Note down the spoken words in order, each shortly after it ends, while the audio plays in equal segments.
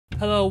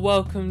Hello,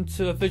 welcome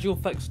to a visual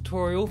effects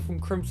tutorial from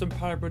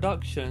Panda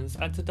Productions,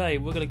 and today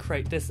we're going to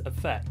create this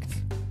effect.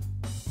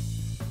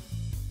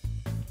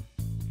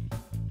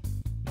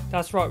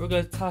 That's right, we're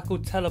going to tackle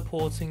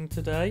teleporting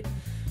today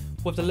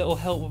with a little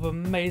help with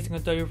an amazing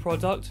Adobe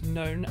product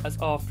known as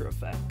After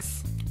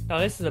Effects. Now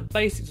this is a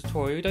basic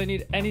tutorial, you don't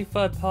need any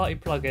third-party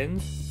plugins,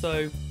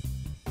 so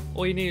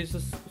all you need is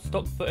just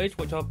stock footage,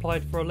 which I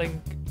applied for a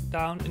link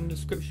down in the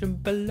description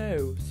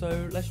below.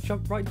 So let's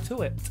jump right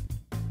to it.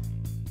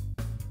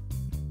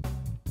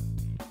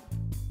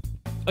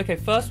 Okay,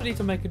 first we need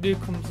to make a new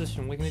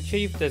composition. We can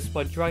achieve this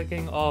by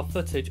dragging our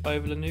footage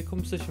over the new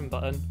composition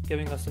button,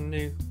 giving us a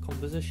new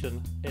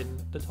composition in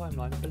the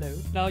timeline below.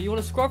 Now you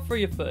want to scrub through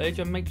your footage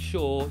and make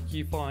sure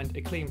you find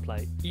a clean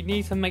plate. You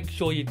need to make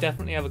sure you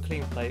definitely have a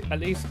clean plate. At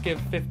least give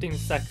 15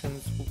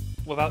 seconds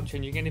without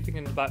changing anything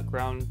in the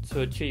background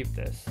to achieve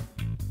this.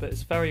 But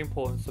it's very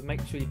important, so make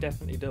sure you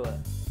definitely do it.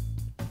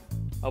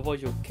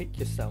 Otherwise you'll kick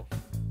yourself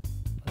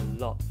a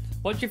lot.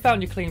 Once you've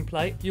found your clean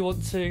plate, you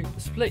want to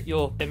split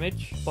your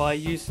image by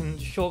using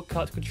the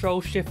shortcut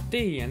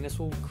Ctrl-Shift-D, and this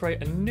will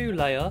create a new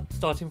layer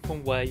starting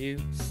from where you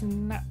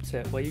snapped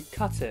it, where you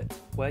cut it,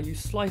 where you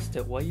sliced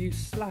it, where you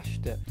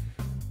slashed it.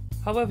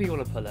 However you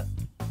want to put it.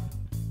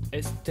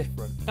 It's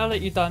different. Now that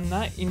you've done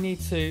that, you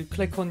need to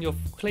click on your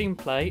clean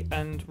plate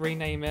and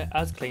rename it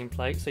as clean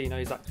plate so you know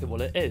exactly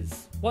what it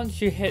is.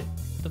 Once you hit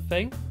the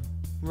thing,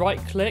 right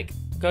click,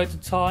 go to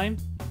time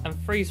and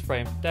freeze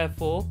frame.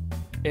 Therefore,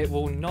 it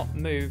will not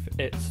move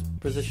its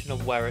position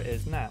of where it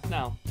is now.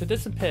 Now, to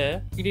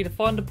disappear, you need to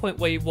find the point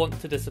where you want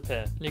to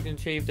disappear. And you can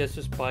achieve this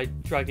just by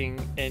dragging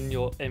in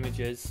your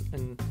images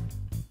and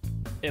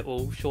it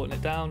will shorten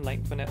it down,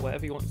 lengthen it,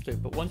 whatever you want to do.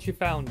 But once you've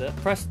found it,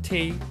 press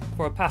T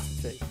for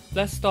opacity.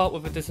 Let's start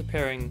with a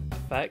disappearing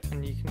effect,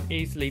 and you can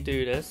easily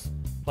do this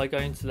by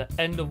going to the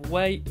end of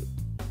where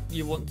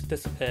you want to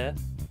disappear,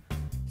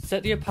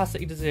 set the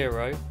opacity to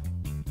 0,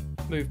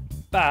 move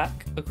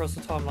back across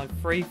the timeline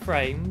 3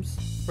 frames,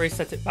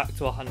 reset it back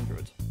to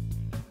 100.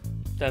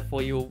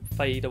 Therefore you will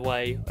fade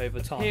away over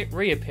time.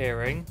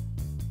 Reappearing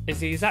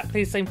is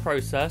exactly the same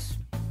process,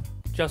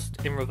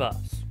 just in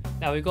reverse.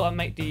 Now we've got to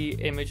make the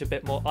image a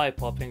bit more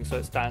eye-popping so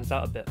it stands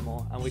out a bit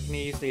more, and we can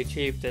easily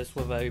achieve this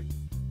with a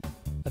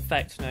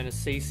effect known as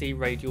CC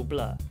radial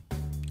blur.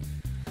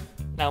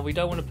 Now we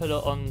don't want to put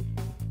it on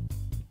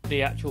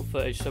the actual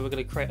footage, so we're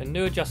going to create a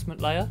new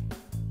adjustment layer,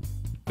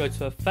 go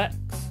to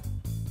Effects,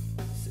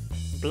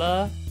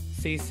 Blur,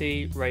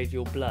 CC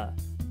radial blur.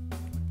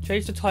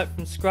 Change the type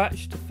from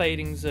scratch to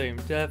fading zoom,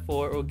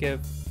 therefore it will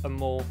give a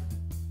more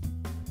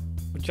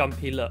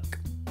jumpy look.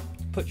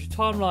 Put your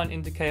timeline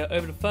indicator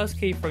over the first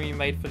keyframe you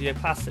made for the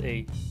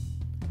opacity.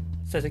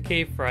 Set a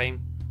keyframe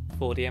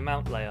for the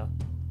amount layer.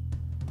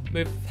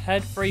 Move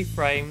ahead 3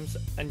 frames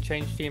and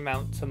change the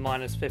amount to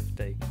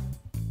 -50.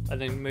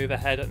 And then move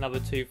ahead another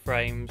 2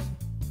 frames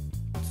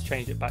to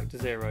change it back to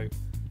 0.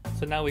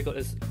 So now we've got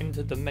this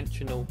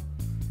interdimensional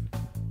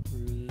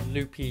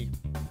loopy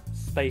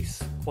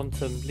space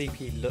quantum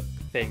leapy look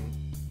thing.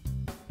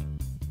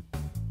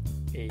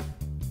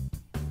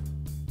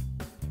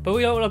 But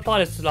we don't want to apply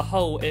this to the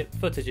whole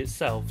footage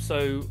itself,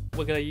 so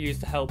we're going to use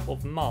the help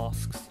of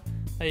masks.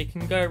 Now you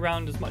can go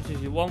around as much as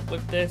you want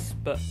with this,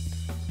 but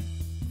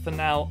for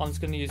now I'm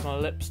just going to use my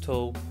ellipse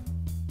tool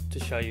to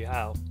show you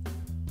how.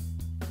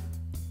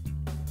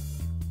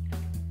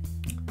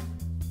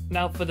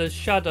 Now for the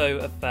shadow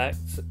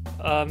effect,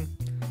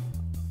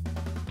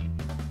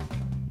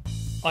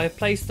 I have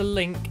placed a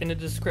link in the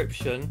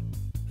description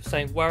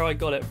saying where I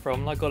got it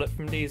from. I got it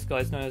from these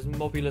guys known as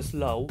Mobulus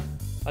Lol.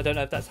 I don't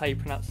know if that's how you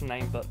pronounce the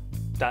name, but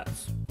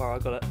that's where I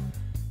got it.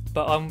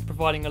 But I'm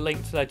providing a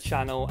link to their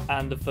channel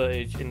and the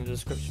footage in the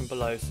description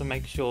below, so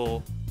make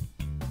sure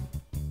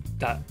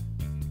that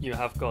you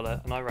have got it,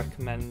 and I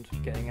recommend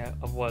getting it,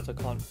 otherwise I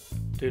can't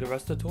do the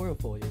rest of the tutorial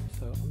for you,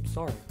 so I'm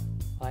sorry.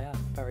 I am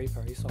very,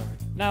 very sorry.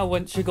 Now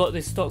once you've got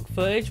this stock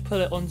footage,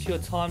 put it onto your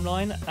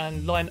timeline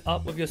and line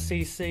up with your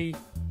CC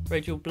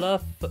radial blur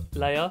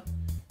layer,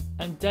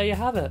 and there you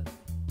have it.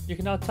 You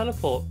can now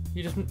teleport.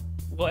 You just,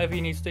 whatever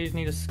you need to do, you just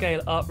need to scale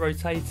it up,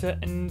 rotate it,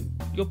 and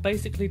you're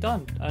basically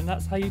done. And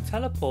that's how you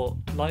teleport,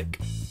 like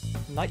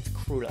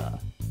Nightcrawler.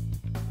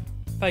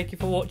 Thank you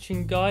for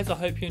watching, guys. I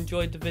hope you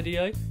enjoyed the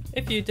video.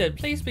 If you did,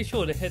 please be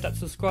sure to hit that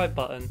subscribe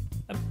button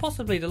and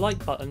possibly the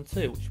like button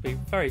too, which would be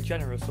very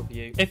generous of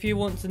you. If you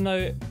want to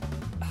know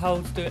how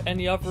to do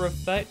any other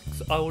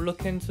effects, I will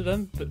look into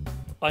them, but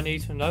I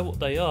need to know what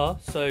they are,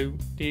 so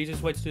the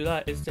easiest way to do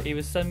that is to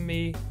either send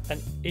me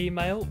an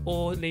email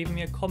or leave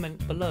me a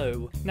comment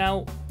below.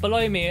 Now,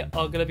 below me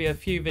are going to be a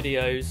few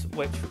videos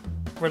which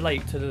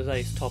relate to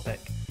today's topic.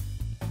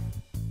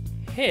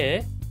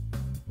 Here,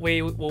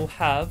 we will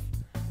have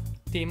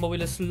the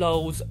Mobulus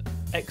Lol's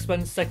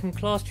X-Men Second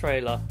Class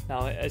trailer.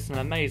 Now, it's an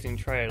amazing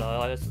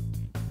trailer,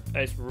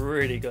 it's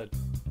really good.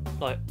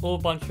 Like, all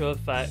bunch of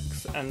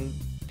effects, and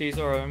these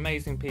are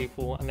amazing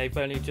people, and they've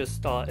only just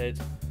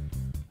started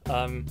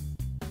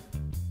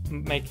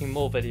making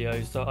more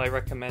videos, so I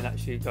recommend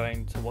actually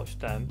going to watch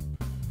them.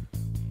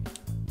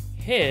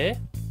 Here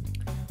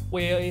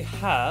we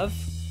have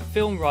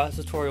film rights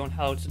tutorial on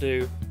how to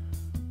do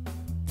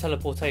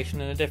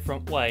teleportation in a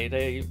different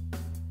way.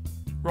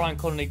 Ryan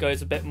Connolly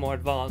goes a bit more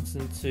advanced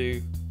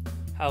into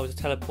how to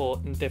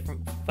teleport in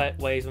different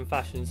ways and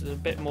fashions. It's a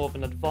bit more of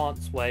an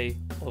advanced way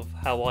of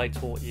how I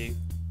taught you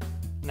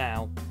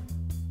now.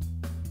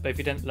 But if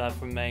you didn't learn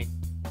from me,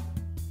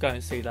 go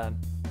and see them.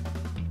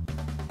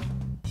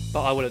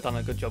 But I would have done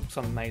a good job because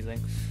I'm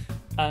amazing.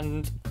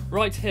 And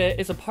right here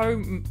is a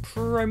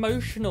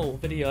promotional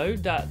video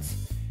that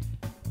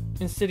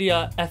Adobe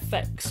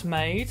FX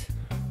made,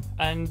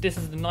 and this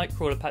is the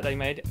Nightcrawler pack they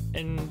made,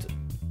 and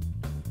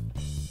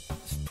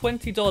it's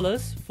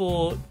 $20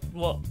 for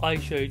what I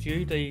showed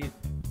you, the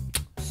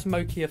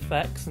smoky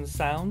effects and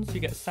sounds. You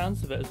get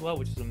sounds of it as well,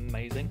 which is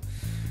amazing.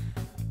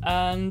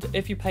 And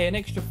if you pay an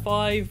extra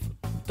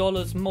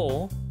 $5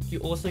 more, you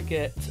also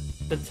get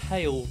the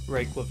tail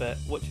rig with it,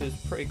 which is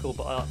pretty cool,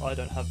 but I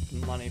don't have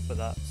the money for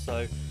that,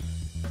 so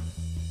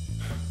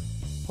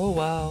oh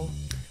wow.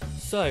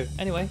 So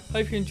anyway,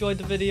 hope you enjoyed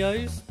the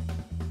videos.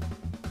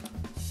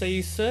 See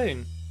you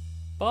soon.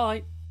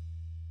 Bye.